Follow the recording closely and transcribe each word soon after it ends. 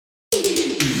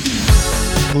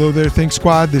Hello there, Think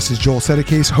Squad. This is Joel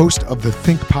Sedekase, host of the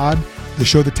Think Pod, the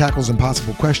show that tackles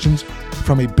impossible questions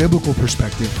from a biblical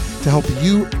perspective to help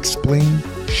you explain,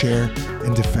 share,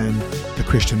 and defend the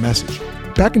Christian message.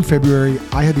 Back in February,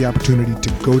 I had the opportunity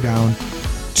to go down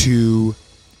to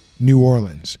New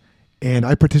Orleans, and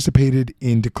I participated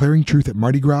in Declaring Truth at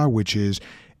Mardi Gras, which is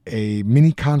a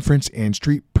mini conference and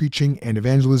street preaching and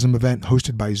evangelism event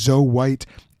hosted by Zoe White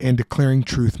and Declaring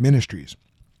Truth Ministries.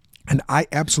 And I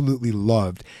absolutely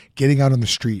loved getting out on the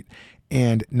street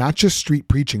and not just street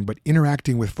preaching, but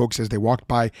interacting with folks as they walked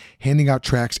by, handing out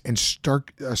tracts and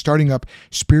starting up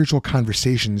spiritual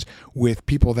conversations with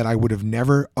people that I would have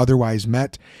never otherwise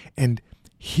met, and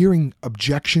hearing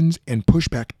objections and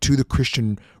pushback to the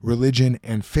Christian religion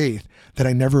and faith that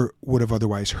I never would have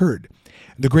otherwise heard.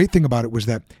 The great thing about it was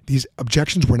that these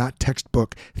objections were not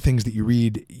textbook things that you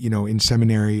read, in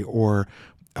seminary or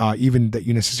even that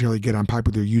you necessarily get on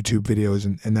popular YouTube videos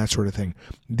and that sort of thing.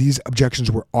 These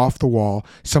objections were off the wall.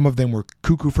 Some of them were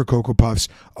cuckoo for Cocoa Puffs.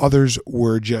 Others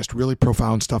were just really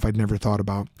profound stuff I'd never thought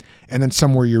about. And then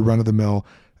some were your run-of-the-mill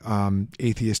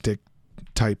atheistic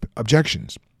type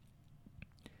objections.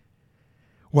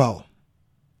 Well,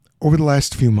 over the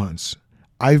last few months,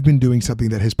 I've been doing something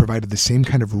that has provided the same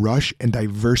kind of rush and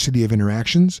diversity of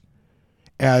interactions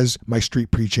as my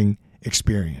street preaching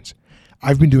experience.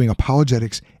 I've been doing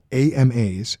apologetics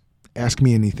AMAs, Ask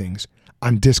Me Anythings,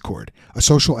 on Discord, a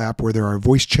social app where there are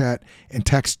voice chat and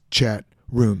text chat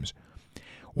rooms.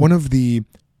 One of the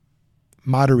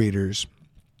moderators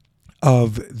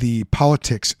of the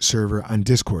politics server on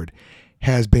Discord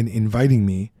has been inviting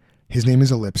me. His name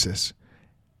is Ellipsis.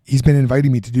 He's been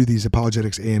inviting me to do these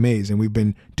apologetics AMAs, and we've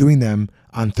been doing them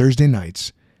on Thursday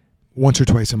nights once or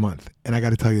twice a month. And I got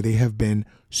to tell you, they have been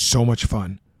so much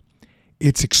fun.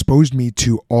 It's exposed me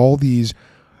to all these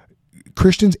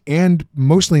Christians and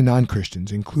mostly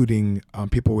non-Christians, including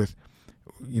people with,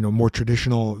 more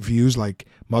traditional views like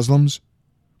Muslims,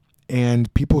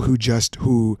 and people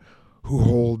who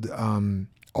hold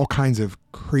all kinds of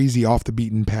crazy off the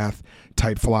beaten path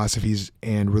type philosophies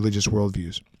and religious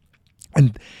worldviews.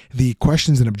 And the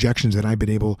questions and objections that I've been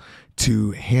able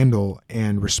to handle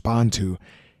and respond to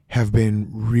have been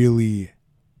really,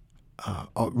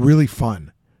 really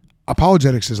fun.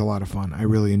 Apologetics is a lot of fun. I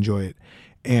really enjoy it.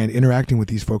 And interacting with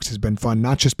these folks has been fun,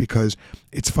 not just because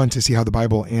it's fun to see how the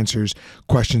Bible answers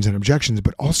questions and objections,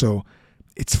 but also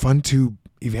it's fun to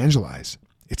evangelize.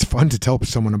 It's fun to tell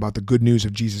someone about the good news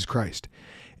of Jesus Christ.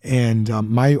 And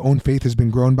my own faith has been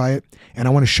grown by it, and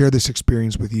I want to share this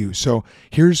experience with you. So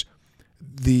here's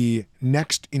the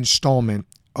next installment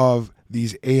of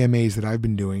these AMAs that I've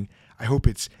been doing. I hope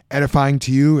it's edifying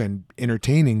to you and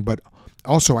entertaining, but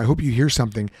also I hope you hear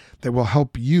something that will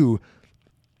help you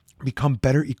become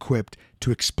better equipped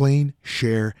to explain,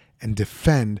 share, and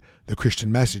defend the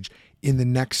Christian message in the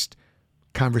next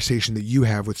conversation that you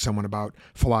have with someone about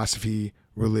philosophy,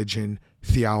 religion,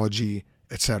 theology,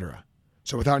 etc.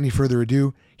 So without any further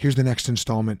ado, here's the next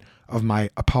installment of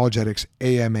my Apologetics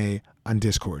AMA on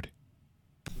Discord.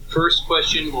 First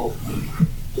question,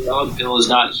 Bill is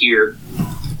not here,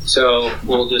 so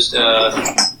we'll just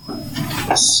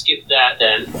skip that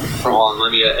then. Hold on,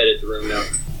 let me edit the room now.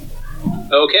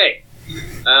 Okay,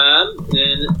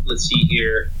 then let's see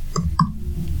here.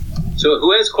 So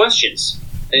who has questions?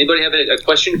 Anybody have a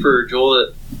question for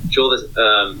Joel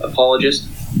the apologist,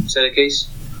 Sedekase?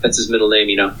 That's his middle name,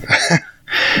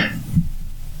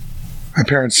 My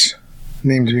parents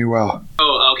named me well.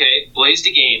 Oh, okay. Blaze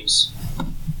to Games.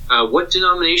 What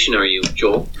denomination are you,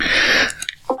 Joel?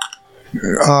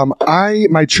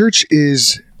 My church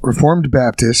is Reformed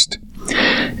Baptist,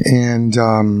 and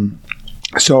I'm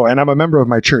a member of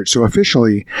my church. So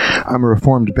officially, I'm a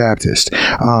Reformed Baptist.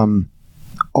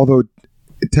 Although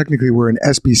technically we're an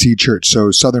SBC church,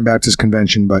 so Southern Baptist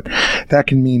Convention, but that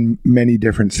can mean many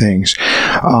different things.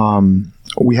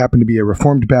 We happen to be a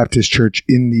Reformed Baptist church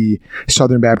in the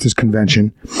Southern Baptist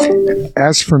Convention.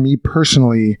 As for me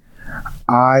personally,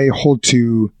 I hold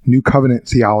to New Covenant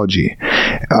theology.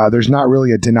 There's not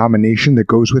really a denomination that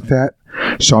goes with that.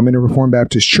 So I'm in a Reformed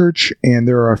Baptist church, and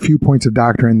there are a few points of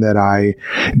doctrine that I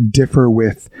differ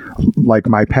with, like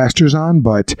my pastors on,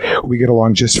 but we get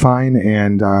along just fine,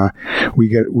 and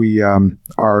we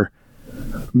are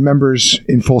members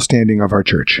in full standing of our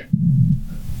church.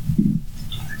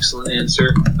 Excellent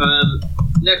answer.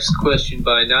 Next question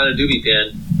by Nana Doobie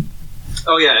Fan.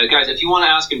 Oh yeah, guys, if you want to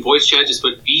ask in voice chat, just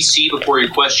put VC before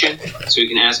your question so you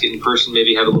can ask it in person,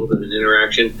 maybe have a little bit of an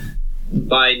interaction.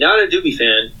 By Nana Doobie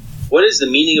Fan, what is the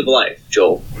meaning of life,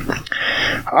 Joel?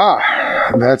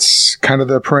 That's kind of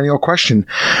the perennial question.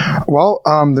 Well,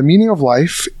 the meaning of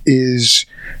life is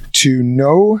to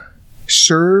know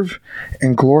serve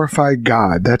and glorify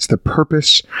God. That's the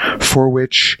purpose for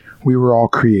which we were all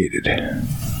created.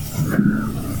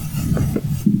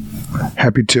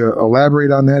 Happy to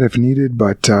elaborate on that if needed,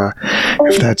 but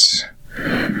if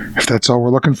that's all we're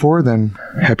looking for, then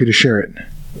happy to share it.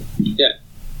 Yeah.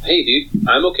 Hey, dude,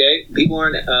 I'm okay. People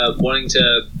aren't wanting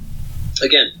to.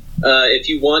 Again, if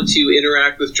you want to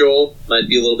interact with Joel, might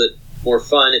be a little bit more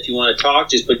fun. If you want to talk,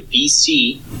 just put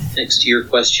BC next to your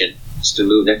question. Just to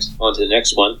move on to the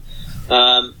next one.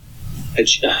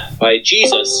 By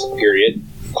Jesus, period.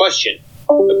 Question.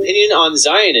 Opinion on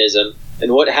Zionism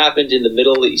and what happened in the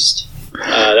Middle East.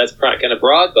 That's kind of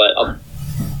broad, but I'll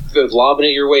go lobbing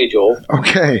it your way, Joel.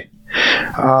 Okay.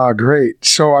 Great.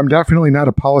 So I'm definitely not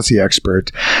a policy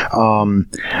expert.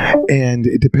 And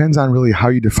it depends on really how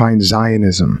you define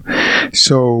Zionism.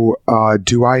 So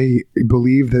do I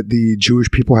believe that the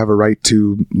Jewish people have a right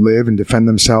to live and defend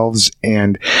themselves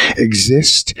and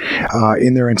exist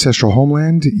in their ancestral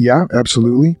homeland? Yeah,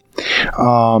 absolutely.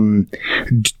 I'm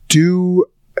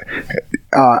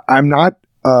not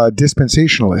a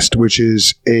dispensationalist, which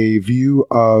is a view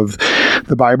of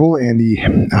the Bible and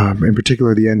in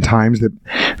particular the end times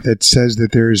that says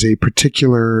that there is a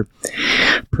particular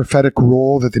prophetic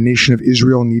role that the nation of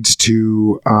Israel needs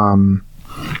to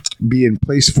be in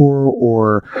place for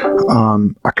or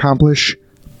accomplish,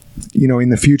 in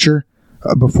the future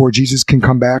before Jesus can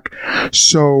come back.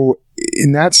 So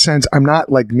in that sense, I'm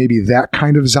not like maybe that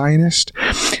kind of Zionist,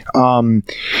 but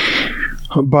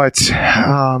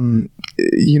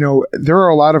there are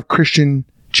a lot of Christian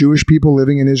Jewish people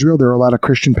living in Israel. There are a lot of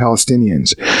Christian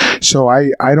Palestinians. So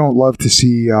I don't love to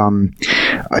see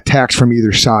attacks from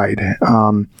either side.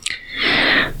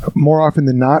 More often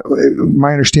than not,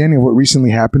 my understanding of what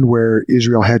recently happened where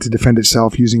Israel had to defend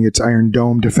itself using its Iron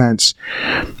Dome defense,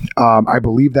 I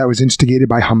believe that was instigated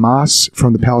by Hamas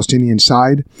from the Palestinian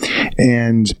side.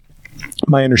 And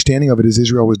my understanding of it is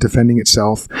Israel was defending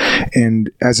itself. And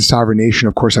as a sovereign nation,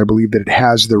 of course, I believe that it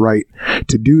has the right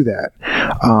to do that.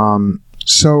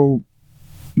 So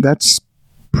that's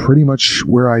pretty much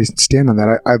where I stand on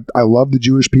that. I love the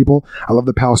Jewish people. I love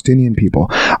the Palestinian people.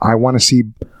 I want to see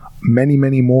many,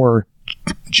 many more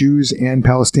Jews and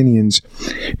Palestinians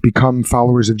become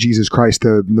followers of Jesus Christ,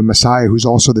 the Messiah, who's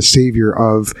also the Savior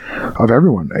of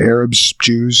everyone, Arabs,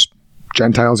 Jews,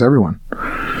 Gentiles, everyone.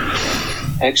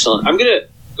 Excellent. I'm going to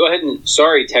go ahead and,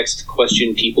 text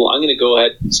question people. I'm going to go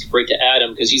ahead and skip right to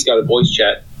Adam because he's got a voice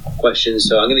chat question.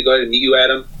 So I'm going to go ahead and mute you,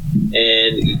 Adam,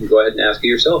 and you can go ahead and ask it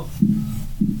yourself.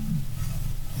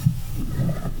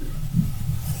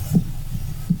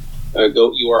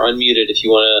 You are unmuted if you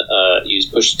want to use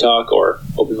push to talk or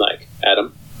open mic.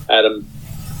 Adam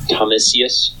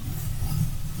Thomasius.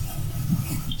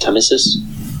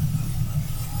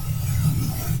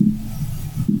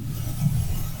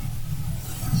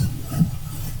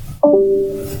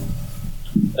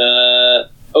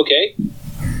 Okay.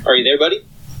 Are you there, buddy?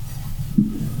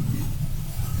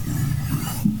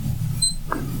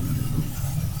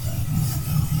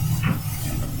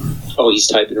 Oh, he's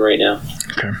typing right now.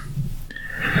 Okay.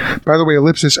 By the way,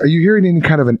 Ellipsis, are you hearing any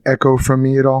kind of an echo from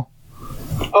me at all?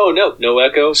 Oh, no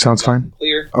echo. Sounds fine?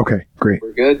 Clear. Okay, great.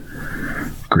 We're good.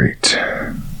 Great.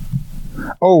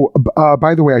 Oh,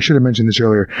 by the way, I should have mentioned this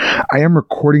earlier. I am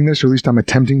recording this, or at least I'm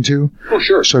attempting to. Oh,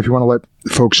 sure. So if you want to let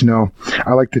folks know,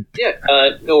 I like to...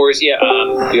 Yeah, no worries. Yeah,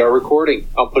 we are recording.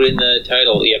 I'll put it in the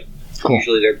title. Yep. Cool.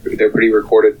 Usually they're pretty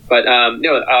recorded. But,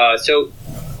 so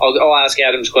I'll ask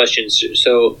Adam's questions.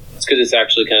 So it's because it's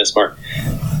actually kind of smart.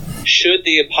 Should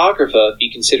the Apocrypha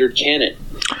be considered canon?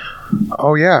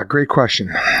 Oh, yeah. Great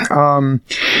question.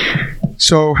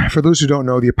 So for those who don't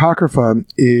know, the Apocrypha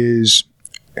is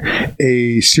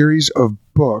a series of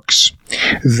books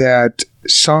that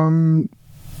some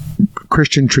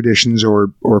Christian traditions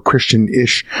or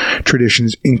Christian-ish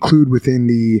traditions include within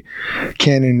the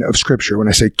canon of Scripture. When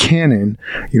I say canon,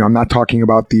 I'm not talking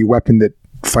about the weapon that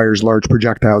fires large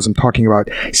projectiles. I'm talking about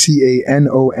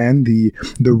canon,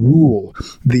 the rule,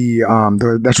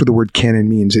 that's what the word canon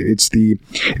means. It's the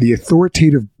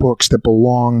authoritative books that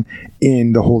belong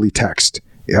in the holy text,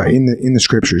 in the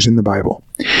Scriptures, in the Bible.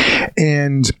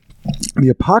 And the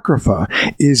Apocrypha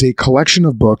is a collection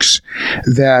of books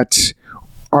that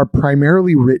are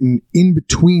primarily written in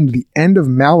between the end of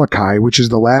Malachi, which is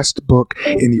the last book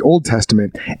in the Old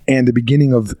Testament, and the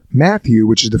beginning of Matthew,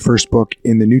 which is the first book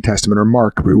in the New Testament, or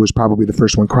Mark, it was probably the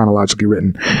first one chronologically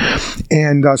written.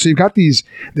 And so you've got this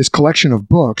collection of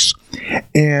books,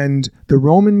 and the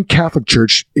Roman Catholic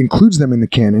Church includes them in the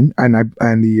canon,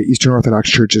 and the Eastern Orthodox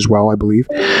Church as well, I believe.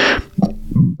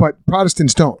 But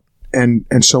Protestants don't. And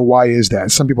so why is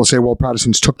that? Some people say, well,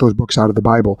 Protestants took those books out of the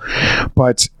Bible.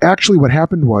 But actually what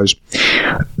happened was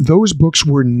those books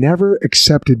were never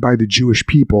accepted by the Jewish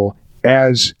people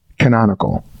as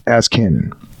canonical, as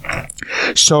canon.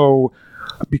 So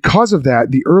because of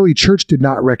that, the early church did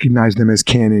not recognize them as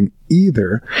canon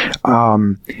either.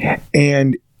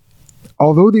 And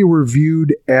although they were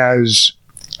viewed as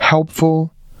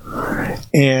helpful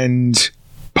and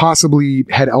possibly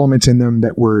had elements in them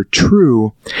that were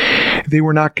true, they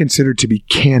were not considered to be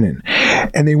canon.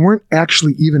 And they weren't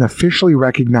actually even officially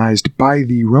recognized by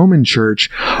the Roman Church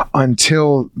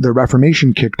until the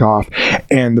Reformation kicked off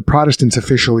and the Protestants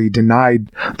officially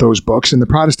denied those books. And the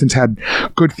Protestants had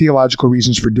good theological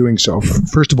reasons for doing so.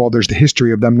 First of all, there's the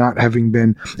history of them not having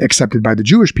been accepted by the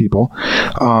Jewish people.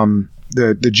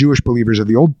 The Jewish believers of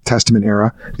the Old Testament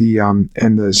era,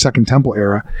 and the Second Temple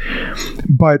era,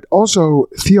 but also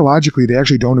theologically they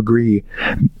actually don't agree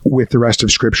with the rest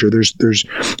of Scripture. There's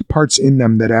parts in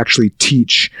them that actually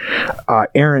teach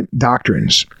errant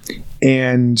doctrines,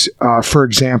 and for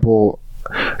example,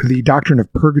 the doctrine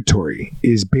of purgatory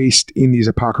is based in these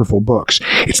apocryphal books.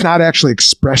 It's not actually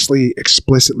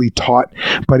explicitly taught,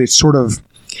 but it's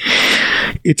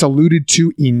alluded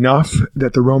to enough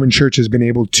that the Roman Church has been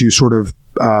able to sort of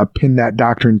pin that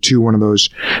doctrine to one of those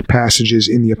passages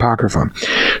in the Apocrypha.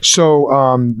 So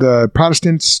the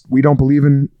Protestants, we don't believe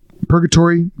in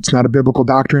purgatory. It's not a biblical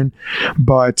doctrine,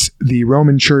 but the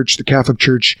Roman Church, the Catholic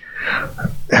Church,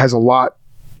 has a lot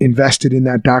invested in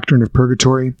that doctrine of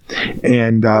purgatory,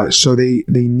 and so they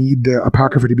need the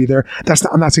Apocrypha to be there.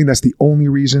 I'm not saying that's the only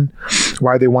reason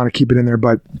why they want to keep it in there,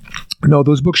 but no,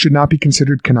 those books should not be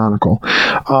considered canonical.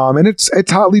 And it's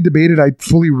hotly debated. I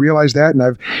fully realize that,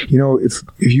 and if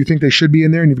you think they should be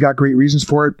in there and you've got great reasons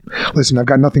for it, listen, I've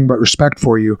got nothing but respect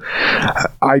for you.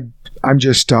 I'm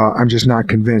just not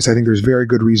convinced. I think there's very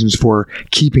good reasons for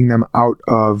keeping them out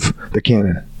of the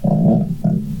canon.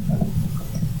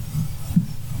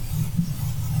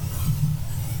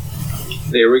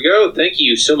 There we go. Thank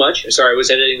you so much. Sorry, I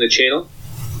was editing the channel.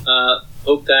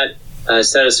 Hope that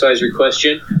satisfies your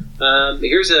question.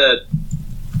 Here's a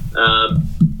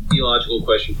theological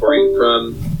question for you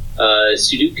from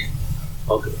Suduk.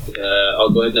 I'll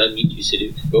go ahead and unmute you,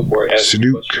 Suduk. Go for it.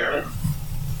 Suduk.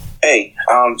 Hey,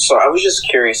 so I was just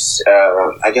curious.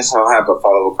 I guess I'll have a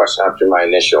follow-up question after my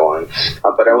initial one.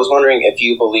 But I was wondering if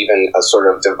you believe in a sort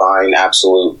of divine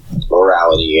absolute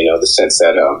morality, the sense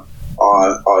that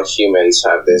all humans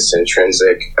have this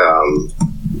intrinsic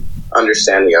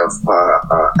understanding of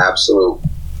absolute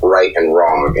right and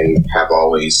wrong, and have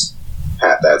always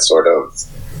had that sort of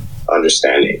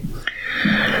understanding.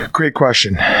 Great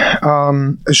question.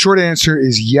 A short answer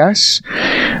is yes.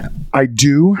 I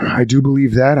do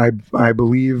believe that. I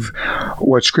believe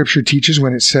what Scripture teaches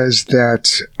when it says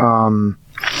that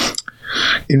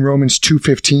in Romans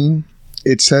 2:15,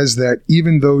 it says that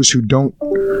even those who don't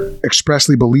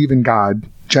expressly believe in God,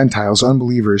 Gentiles,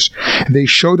 unbelievers, they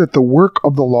show that the work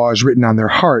of the law is written on their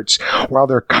hearts, while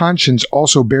their conscience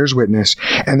also bears witness,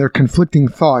 and their conflicting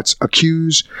thoughts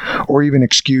accuse or even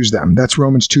excuse them. That's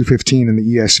Romans 2:15 in the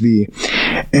ESV.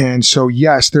 And so,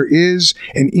 yes, there is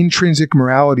an intrinsic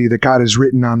morality that God has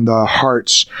written on the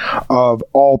hearts of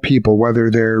all people, whether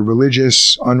they're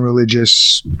religious,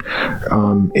 unreligious,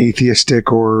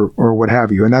 atheistic, or what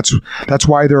have you. And that's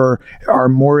why there are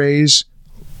mores,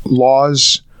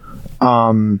 laws,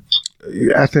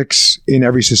 ethics in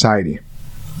every society.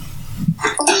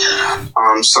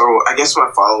 So I guess my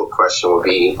follow-up question would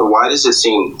be, why does it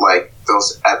seem like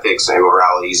those ethics and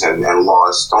moralities and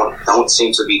laws don't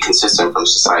seem to be consistent from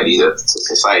society to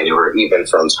society, or even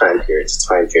from time period to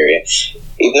time period?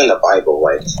 Even in the Bible,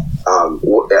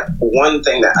 one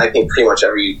thing that I think pretty much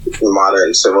every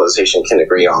modern civilization can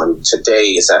agree on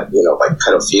today is that,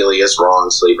 pedophilia is wrong,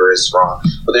 slavery is wrong,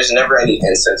 but there's never any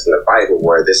instance in the Bible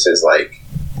where this is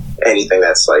anything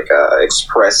that's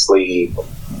expressly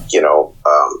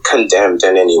condemned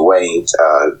in any way,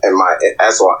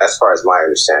 as far as my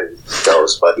understanding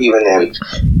goes. But even in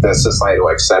the societal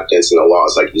acceptance and the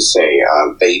laws, like you say,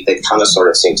 they kind of sort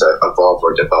of seem to evolve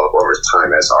or develop over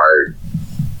time, as our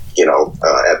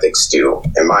ethics do,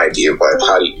 in my view. But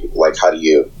how do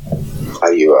you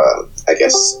I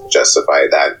guess justify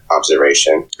that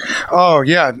observation? Oh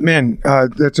yeah, man,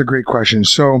 that's a great question.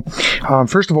 So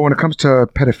first of all, when it comes to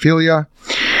pedophilia,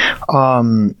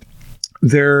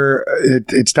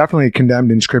 it's definitely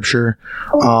condemned in Scripture.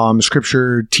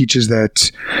 Scripture teaches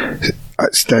that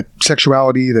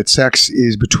sexuality, that sex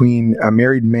is between a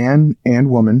married man and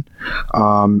woman,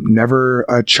 never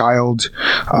a child.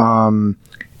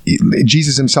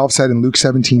 Jesus himself said in Luke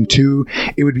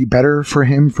 17:2, it would be better for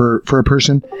him, for a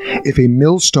person, if a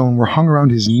millstone were hung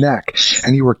around his neck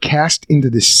and he were cast into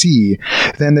the sea,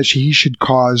 than that he should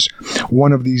cause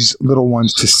one of these little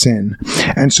ones to sin.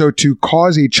 And so to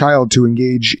cause a child to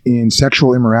engage in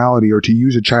sexual immorality or to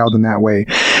use a child in that way,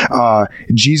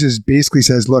 Jesus basically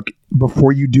says, look,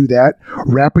 before you do that,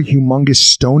 wrap a humongous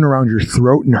stone around your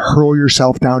throat and hurl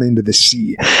yourself down into the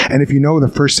sea. And if you know the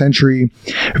first century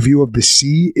view of the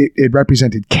sea, it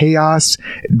represented chaos,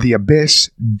 the abyss,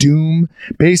 doom.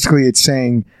 Basically, it's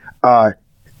saying,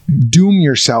 doom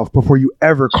yourself before you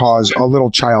ever cause a little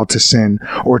child to sin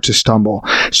or to stumble.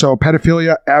 So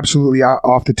pedophilia, absolutely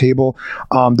off the table.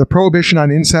 The prohibition on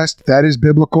incest, that is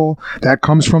biblical. That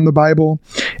comes from the Bible.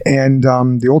 And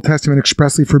the Old Testament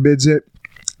expressly forbids it.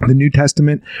 The New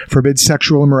Testament forbids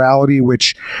sexual immorality,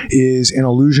 which is an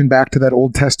allusion back to that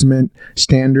Old Testament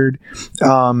standard.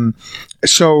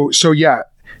 So yeah,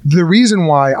 the reason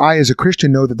why I, as a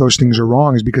Christian, know that those things are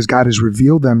wrong is because God has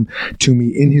revealed them to me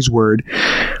in His Word.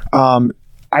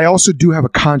 I also do have a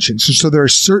conscience. So there are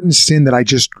certain sin that I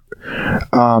just,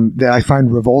 that I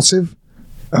find revulsive,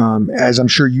 as I'm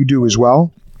sure you do as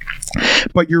well.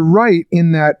 But you're right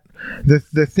in that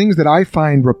the things that I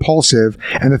find repulsive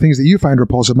and the things that you find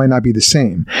repulsive might not be the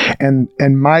same. And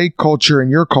my culture and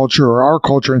your culture, or our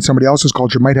culture and somebody else's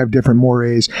culture, might have different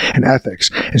mores and ethics.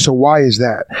 And so why is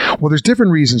that? Well, there's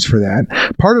different reasons for that.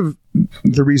 Part of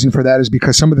the reason for that is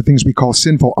because some of the things we call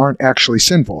sinful aren't actually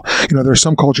sinful. You know, there are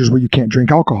some cultures where you can't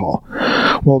drink alcohol.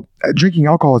 Well, drinking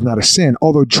alcohol is not a sin,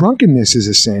 although drunkenness is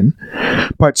a sin.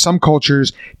 But some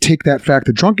cultures take that fact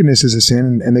that drunkenness is a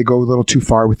sin and they go a little too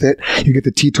far with it. You get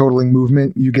the teetotaling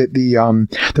movement, you get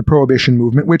the prohibition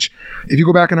movement, which, if you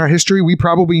go back in our history, we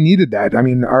probably needed that. I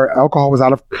mean, our alcohol was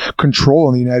out of control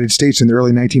in the United States in the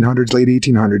early 1900s, late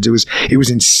 1800s. It was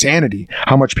insanity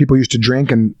how much people used to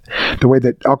drink and the way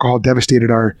that alcohol devastated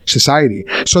our society.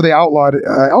 So they outlawed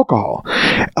alcohol.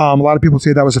 A lot of people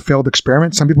say that was a failed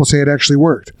experiment. Some people say it actually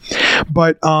worked.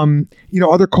 But,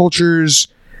 other cultures,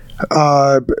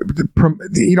 I've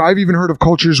even heard of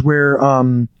cultures where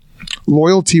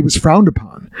loyalty was frowned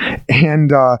upon. And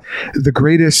the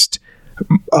greatest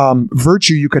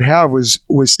virtue you could have was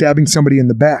stabbing somebody in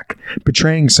the back,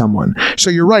 betraying someone.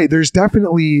 So you're right. There's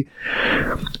definitely,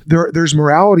 there's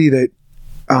morality that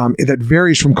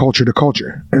varies from culture to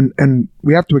culture. And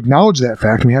we have to acknowledge that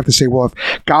fact. And we have to say, well,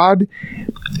 if God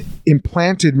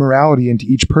implanted morality into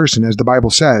each person, as the Bible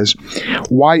says,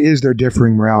 why is there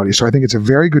differing morality? So I think it's a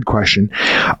very good question.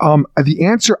 The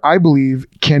answer, I believe,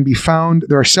 can be found.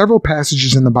 There are several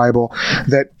passages in the Bible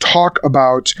that talk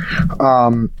about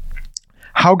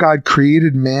how God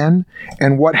created man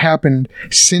and what happened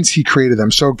since He created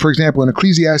them. So, for example, in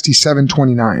Ecclesiastes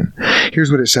 7:29,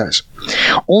 here's what it says.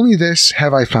 Only this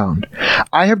have I found.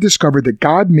 I have discovered that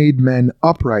God made men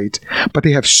upright, but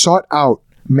they have sought out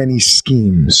many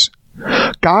schemes.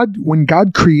 When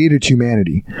God created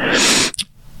humanity,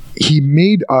 He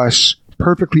made us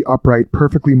perfectly upright,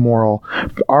 perfectly moral.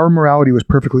 Our morality was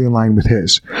perfectly in line with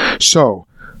His. So,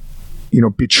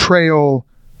 betrayal,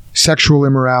 sexual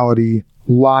immorality,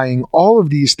 lying, all of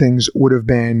these things would have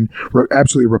been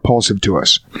absolutely repulsive to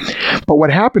us. But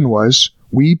what happened was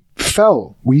we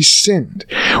fell, we sinned,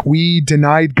 we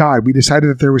denied God. We decided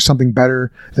that there was something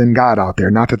better than God out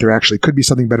there. Not that there actually could be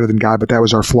something better than God, but that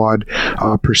was our flawed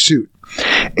pursuit.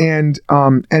 And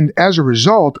as a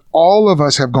result, all of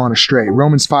us have gone astray.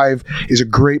 Romans 5 is a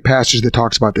great passage that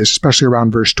talks about this, especially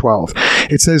around verse 12.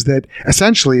 It says that,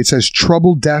 essentially, it says,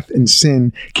 trouble, death, and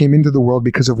sin came into the world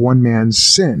because of one man's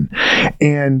sin.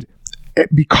 And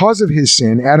because of his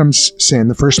sin, Adam's sin,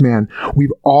 the first man,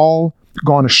 we've all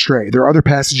gone astray. There are other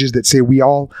passages that say we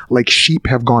all, like sheep,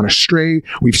 have gone astray.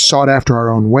 We've sought after our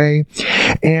own way.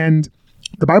 And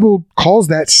the Bible calls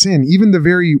that sin. Even the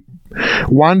very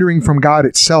wandering from God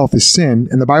itself is sin,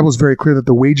 and the Bible is very clear that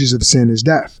the wages of sin is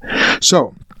death.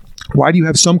 So, why do you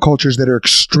have some cultures that are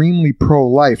extremely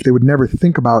pro-life? They would never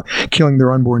think about killing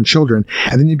their unborn children.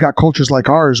 And then you've got cultures like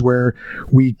ours where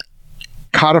we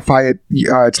codify it.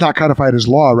 It's not codified as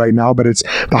law right now, but it's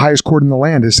the highest court in the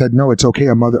land has said, no, it's okay.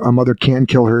 A mother can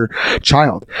kill her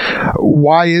child.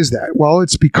 Why is that? Well,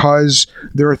 it's because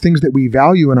there are things that we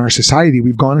value in our society.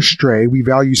 We've gone astray. We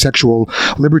value sexual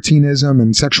libertinism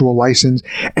and sexual license.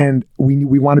 And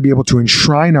we want to be able to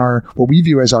enshrine what we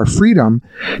view as our freedom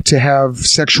to have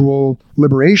sexual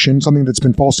liberation, something that's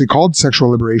been falsely called sexual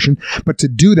liberation. But to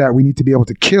do that, we need to be able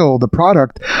to kill the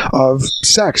product of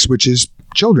sex, which is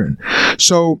children.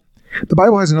 So the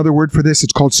Bible has another word for this.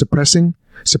 It's called suppressing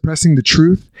the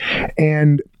truth.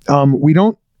 And we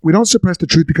don't we don't suppress the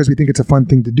truth because we think it's a fun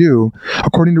thing to do.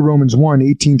 According to Romans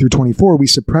 1:18-24, we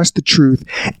suppress the truth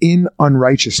in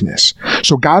unrighteousness.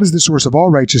 So God is the source of all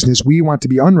righteousness. We want to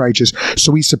be unrighteous,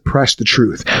 so we suppress the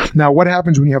truth. Now, what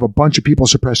happens when you have a bunch of people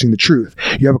suppressing the truth?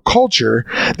 You have a culture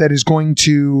that is going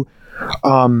to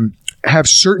have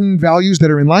certain values that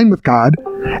are in line with God,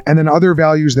 and then other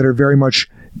values that are very much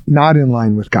not in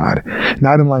line with God,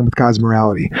 not in line with God's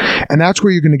morality. And that's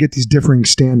where you're going to get these differing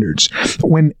standards.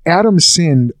 When Adam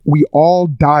sinned, we all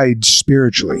died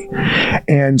spiritually.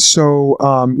 And so,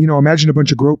 imagine a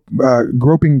bunch of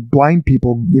groping blind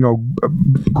people,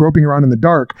 groping around in the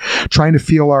dark, trying to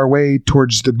feel our way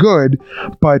towards the good,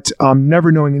 but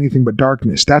never knowing anything but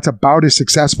darkness. That's about as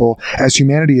successful as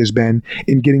humanity has been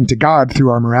in getting to God through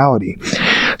our morality.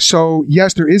 So,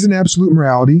 yes, there is an absolute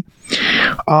morality.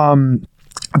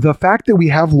 The fact that we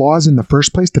have laws in the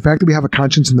first place, the fact that we have a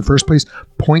conscience in the first place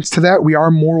points to that. We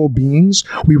are moral beings.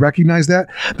 We recognize that.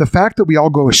 The fact that we all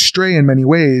go astray in many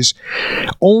ways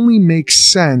only makes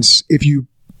sense if you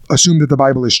assume that the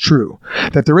Bible is true,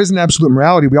 that there is an absolute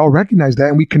morality. We all recognize that,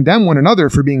 and we condemn one another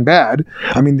for being bad.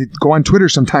 I mean, go on Twitter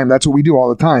sometime. That's what we do all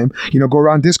the time. Go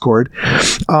around Discord.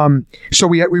 So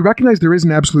we recognize there is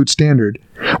an absolute standard.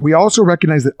 We also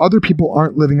recognize that other people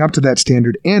aren't living up to that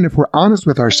standard. And if we're honest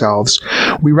with ourselves,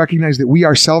 we recognize that we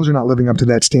ourselves are not living up to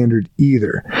that standard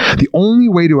either. The only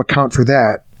way to account for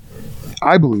that,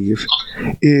 I believe,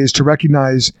 is to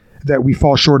recognize that we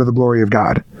fall short of the glory of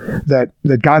God, that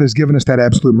God has given us that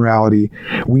absolute morality.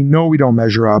 We know we don't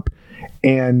measure up.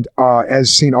 And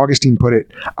as St. Augustine put it,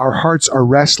 our hearts are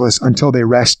restless until they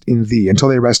rest in thee, until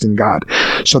they rest in God.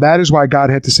 So that is why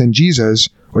God had to send Jesus,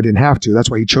 or didn't have to.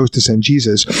 That's why he chose to send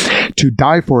Jesus to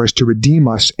die for us, to redeem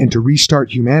us, and to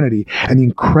restart humanity. And the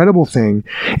incredible thing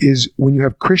is when you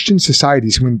have Christian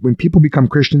societies, when people become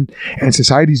Christian and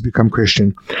societies become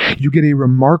Christian, you get a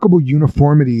remarkable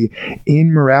uniformity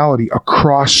in morality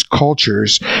across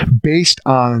cultures based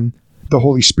on the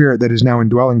Holy Spirit that is now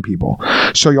indwelling people.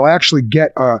 So you'll actually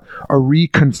get a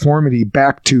reconformity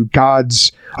back to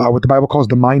God's, what the Bible calls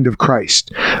the mind of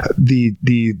Christ, the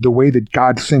way that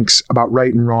God thinks about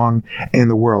right and wrong in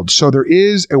the world. So there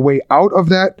is a way out of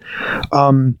that,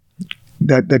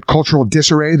 that cultural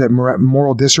disarray, that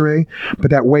moral disarray,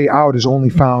 but that way out is only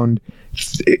found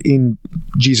in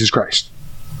Jesus Christ.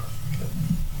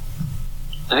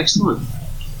 Excellent.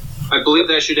 I believe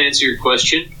that should answer your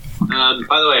question.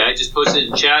 By the way, I just posted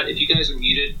in chat, if you guys are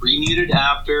remuted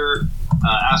after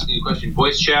asking a question,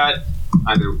 voice chat,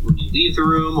 either when you leave the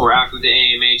room or after the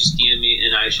AMA, just DM me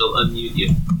and I shall unmute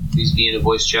you. Please be in a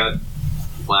voice chat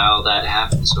while that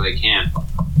happens so I can.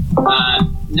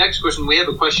 Next question, we have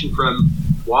a question from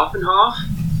Waffenhoff.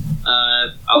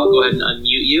 I'll go ahead and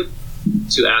unmute you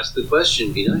to ask the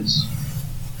question. Be nice.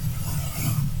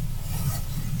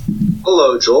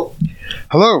 Hello, Joel.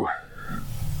 Hello.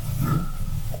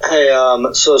 Hey,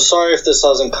 so sorry if this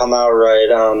doesn't come out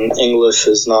right. English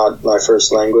is not my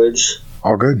first language.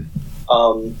 All good.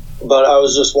 But I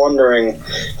was just wondering,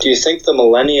 do you think the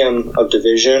millennium of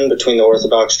division between the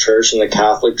Orthodox Church and the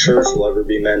Catholic Church will ever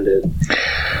be mended?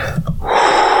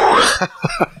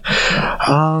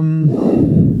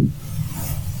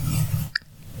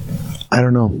 I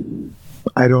don't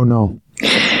know.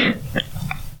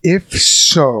 If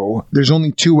so, there's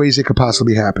only two ways it could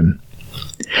possibly happen.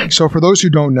 So for those who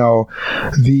don't know,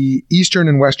 the Eastern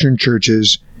and Western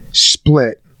churches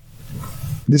split.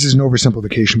 This is an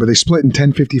oversimplification, but they split in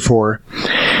 1054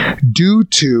 due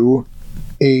to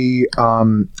a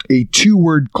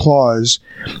two-word clause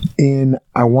in,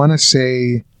 I want to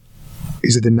say,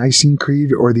 is it the Nicene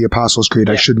Creed or the Apostles' Creed?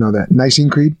 Yeah. I should know that. Nicene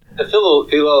Creed? The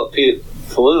Filioque.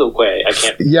 I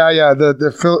can't. Yeah.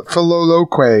 The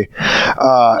Filioque.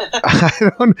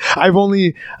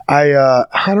 I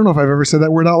don't know if I've ever said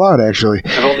that word out loud. Actually,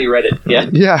 I've only read it. Yeah.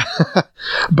 Yeah.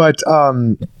 But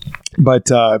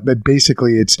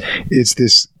basically, it's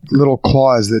this little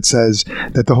clause that says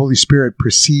that the Holy Spirit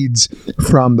proceeds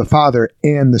from the Father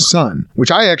and the Son,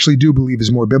 which I actually do believe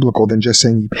is more biblical than just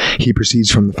saying he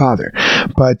proceeds from the Father.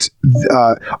 But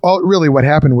really what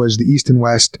happened was the East and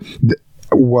West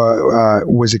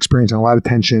was experiencing a lot of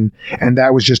tension, and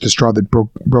that was just the straw that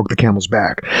broke the camel's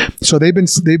back. So they've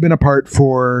been apart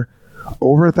for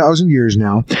over 1,000 years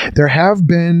now. There have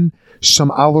been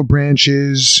some olive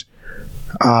branches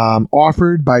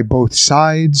offered by both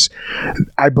sides.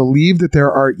 I believe that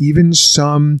there are even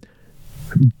some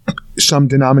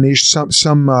denominations,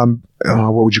 some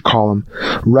what would you call them,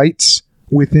 rites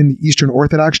within the Eastern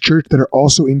Orthodox Church that are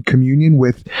also in communion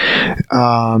with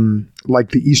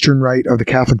like the Eastern Rite of the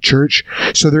Catholic Church.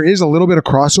 So there is a little bit of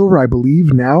crossover, I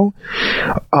believe, now.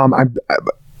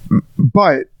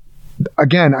 But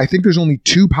again, I think there's only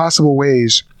two possible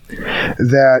ways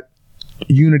that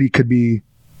unity could be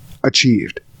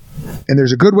achieved. And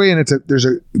there's a good way, and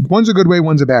one's a good way,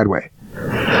 one's a bad way.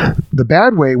 The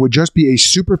bad way would just be a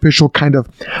superficial kind of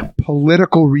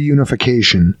political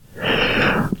reunification,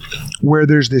 where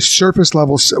there's this surface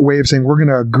level way of saying we're going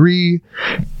to agree,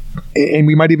 and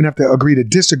we might even have to agree to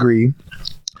disagree,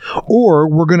 or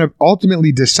we're going to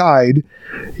ultimately decide,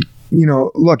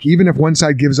 look, even if one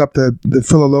side gives up the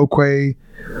Filioque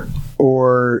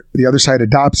or the other side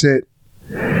adopts it,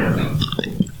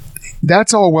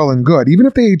 that's all well and good, even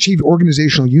if they achieve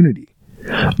organizational unity.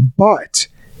 But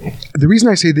the reason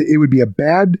I say that it would be a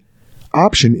bad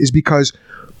option is because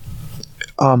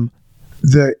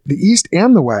the East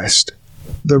and the West,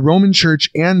 the Roman Church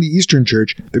and the Eastern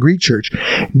Church, the Greek Church,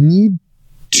 need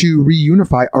to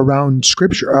reunify around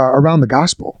Scripture, around the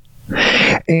gospel.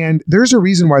 And there's a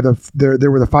reason why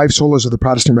there were the 5 solas of the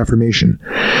Protestant Reformation: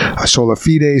 sola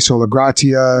fide, sola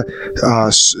gratia,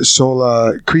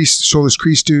 solus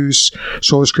Christus,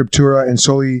 sola scriptura, and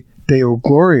soli Deo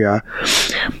gloria.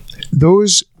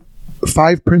 Those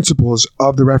 5 principles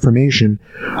of the Reformation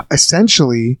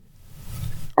essentially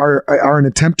are an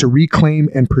attempt to reclaim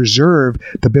and preserve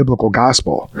the biblical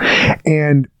gospel.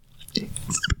 And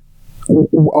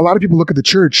a lot of people look at the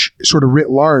church sort of writ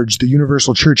large, the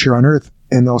universal church here on earth,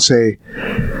 and they'll say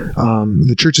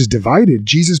the church is divided.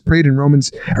 Jesus prayed in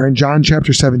John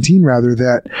chapter 17, rather,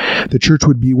 that the church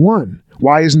would be one.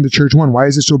 Why isn't the church one? Why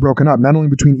is it so broken up? Not only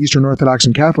between Eastern Orthodox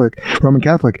and Roman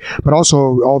Catholic, but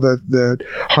also all the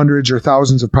hundreds or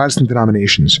thousands of Protestant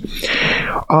denominations.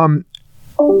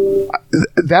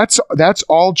 That's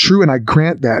all true, and I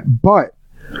grant that. But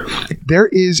there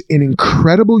is an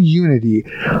incredible unity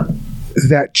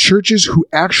that churches who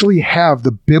actually have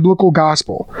the biblical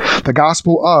gospel, the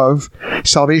gospel of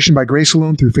salvation by grace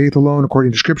alone, through faith alone,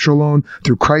 according to Scripture alone,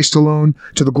 through Christ alone,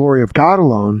 to the glory of God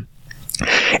alone,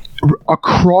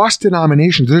 across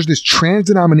denominations, there's this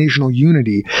trans-denominational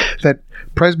unity that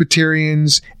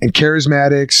Presbyterians and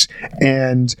Charismatics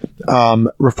and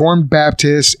Reformed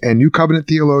Baptists and New Covenant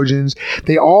theologians,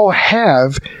 they all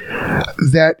have,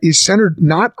 that is centered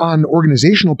not on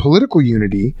organizational political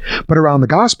unity, but around the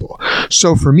gospel.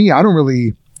 So for me, I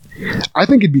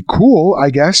think it'd be cool, I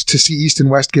guess, to see East and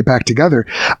West get back together.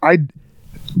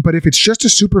 But if it's just a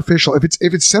superficial, if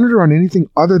it's centered around anything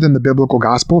other than the biblical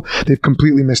gospel, they've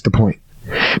completely missed the point.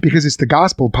 Because it's the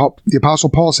gospel, the Apostle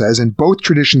Paul says, and both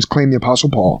traditions claim the Apostle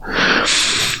Paul.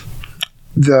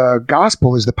 The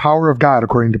gospel is the power of God,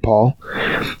 according to Paul,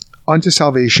 unto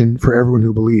salvation for everyone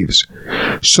who believes.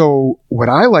 So what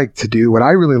I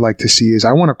really like to see is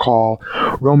I want to call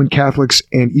Roman Catholics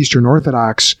and Eastern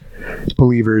Orthodox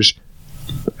believers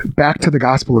back to the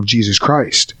gospel of Jesus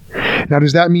Christ. Now,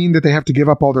 does that mean that they have to give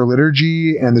up all their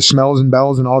liturgy and the smells and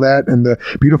bells and all that and the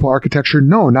beautiful architecture?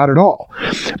 No, not at all.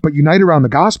 But unite around the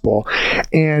gospel.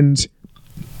 And,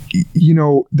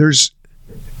 there's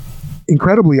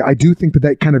incredibly, I do think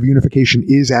that kind of unification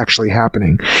is actually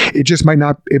happening.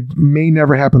 It may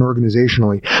never happen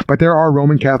organizationally, but there are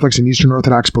Roman Catholics and Eastern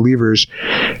Orthodox believers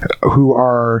who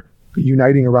are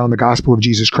uniting around the gospel of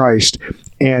Jesus Christ.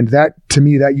 And that, to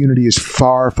me, that unity is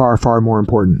far, far, far more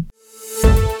important.